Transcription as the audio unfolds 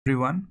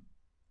Everyone.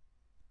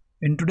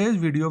 In today's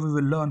video, we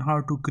will learn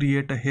how to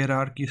create a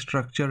hierarchy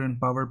structure in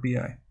Power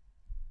BI.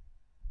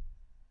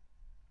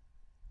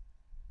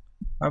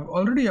 I've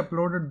already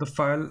uploaded the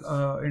file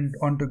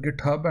onto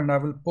GitHub, and I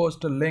will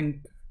post a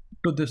link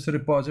to this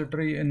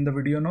repository in the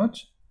video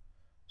notes.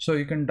 So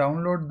you can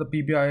download the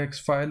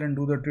PBIX file and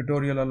do the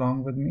tutorial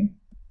along with me.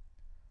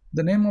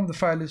 The name of the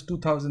file is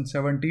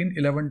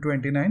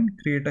 2017-1129,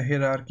 create a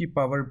hierarchy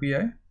Power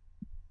BI.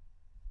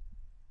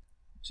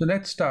 So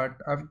let's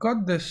start. I've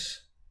got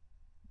this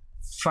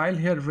file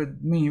here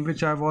with me,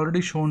 which I've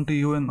already shown to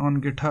you on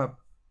GitHub.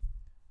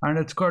 And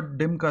it's got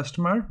dim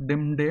customer,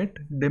 dim date,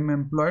 dim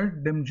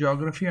employed, dim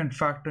geography, and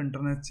fact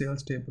internet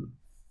sales table.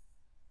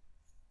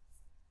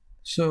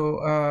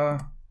 So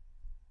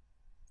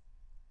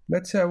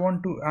let's say I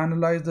want to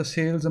analyze the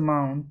sales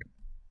amount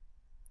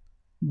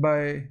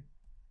by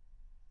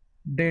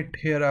date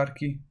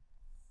hierarchy.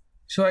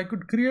 So I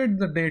could create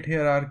the date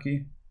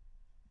hierarchy.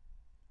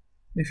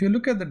 If you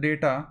look at the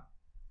data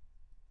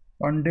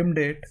on dim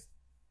date,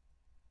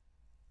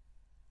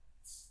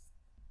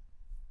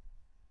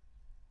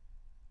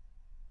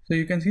 so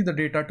you can see the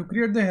data. To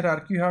create the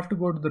hierarchy, you have to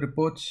go to the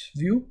reports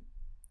view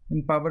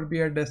in Power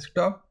BI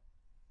desktop,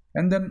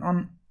 and then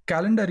on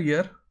calendar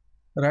year,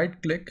 right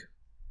click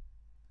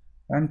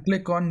and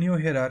click on new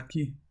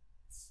hierarchy.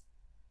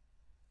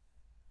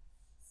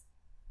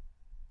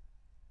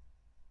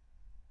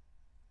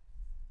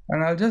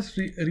 And I'll just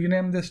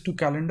rename this to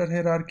calendar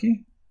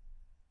hierarchy.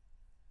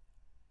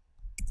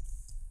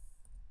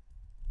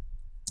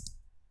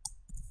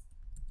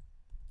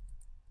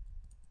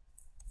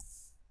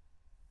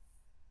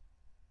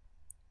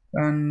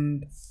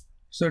 And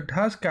so it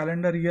has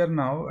calendar year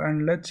now,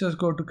 and let's just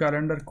go to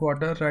calendar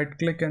quarter, right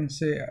click and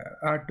say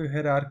add to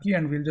hierarchy,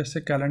 and we'll just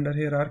say calendar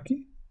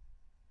hierarchy.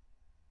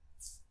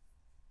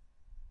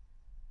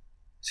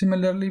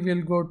 Similarly,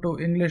 we'll go to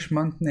English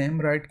month name,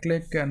 right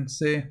click and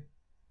say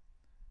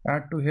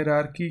add to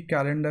hierarchy,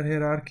 calendar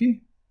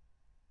hierarchy.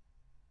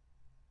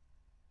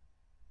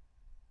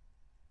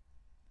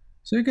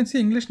 So you can see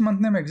English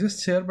month name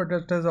exists here, but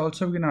it has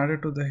also been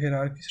added to the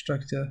hierarchy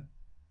structure.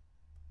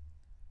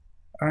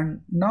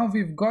 And now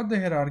we've got the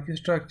hierarchy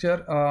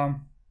structure.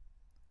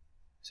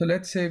 So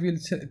let's say we'll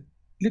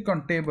click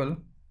on table,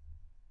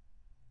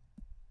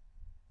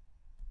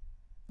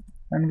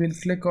 and we'll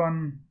click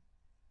on,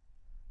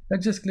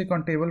 let's just click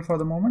on table for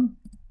the moment,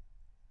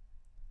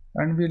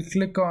 and we'll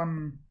click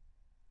on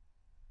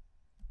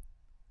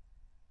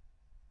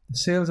the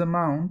sales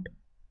amount,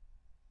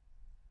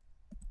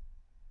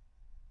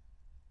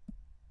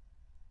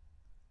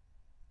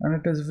 and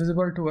it is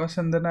visible to us.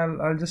 And then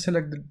I'll just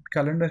select the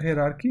calendar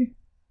hierarchy.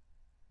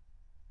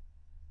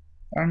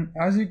 And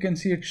as you can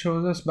see, it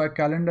shows us by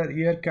calendar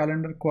year,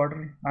 calendar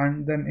quarter,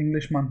 and then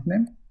English month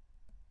name.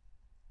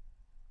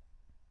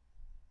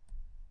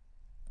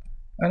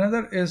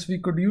 Another is we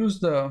could use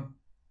the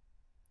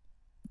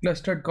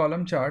clustered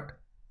column chart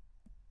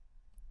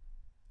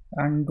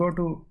and go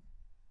to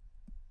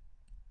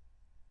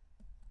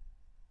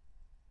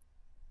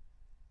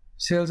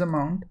sales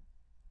amount.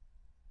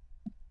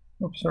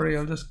 Oops, sorry,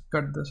 I'll just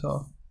cut this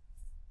off,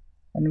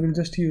 and we'll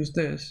just use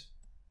this.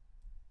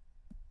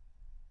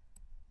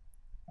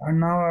 And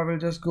now I will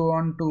just go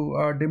on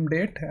to dim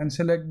date and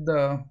select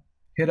the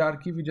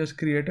hierarchy we just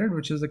created,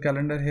 which is the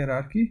calendar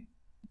hierarchy.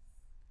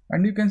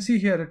 And you can see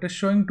here it is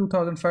showing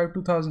 2005,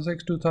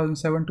 2006,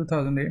 2007,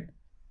 2008.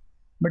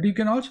 But you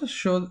can also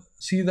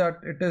see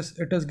that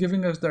it is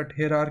giving us that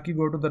hierarchy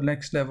go to the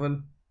next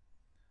level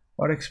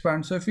or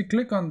expand. So if we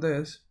click on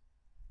this,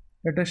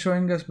 it is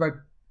showing us by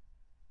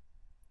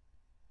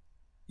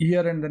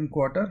year and then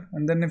quarter.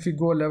 And then if we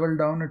go level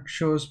down, it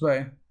shows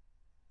by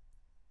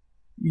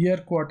year,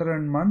 quarter,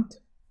 and month.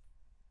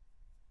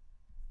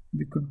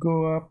 We could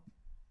go up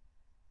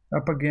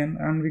again,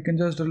 and we can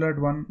just delete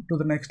one to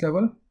the next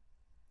level.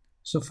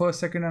 So first,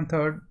 second, and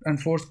third, and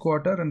fourth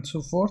quarter, and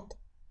so forth,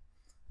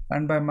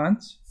 and by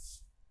months.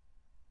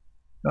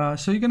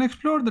 So you can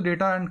explore the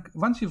data, and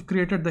once you've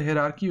created the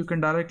hierarchy, you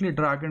can directly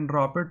drag and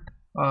drop it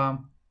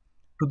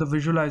to the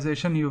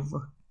visualization you've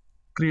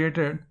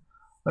created,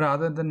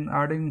 rather than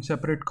adding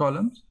separate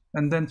columns.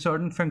 And then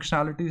certain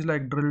functionalities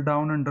like drill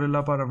down and drill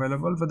up are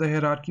available with the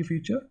hierarchy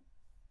feature.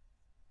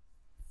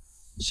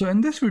 So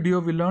in this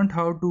video, we learned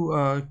how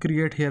to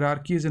create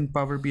hierarchies in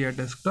Power BI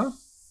desktop.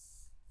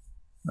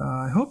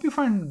 I hope you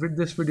find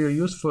this video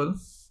useful,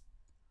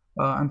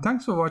 and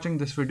thanks for watching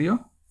this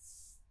video.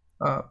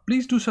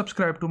 Please do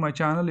subscribe to my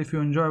channel if you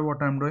enjoy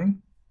what I'm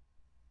doing.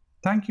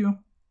 Thank you.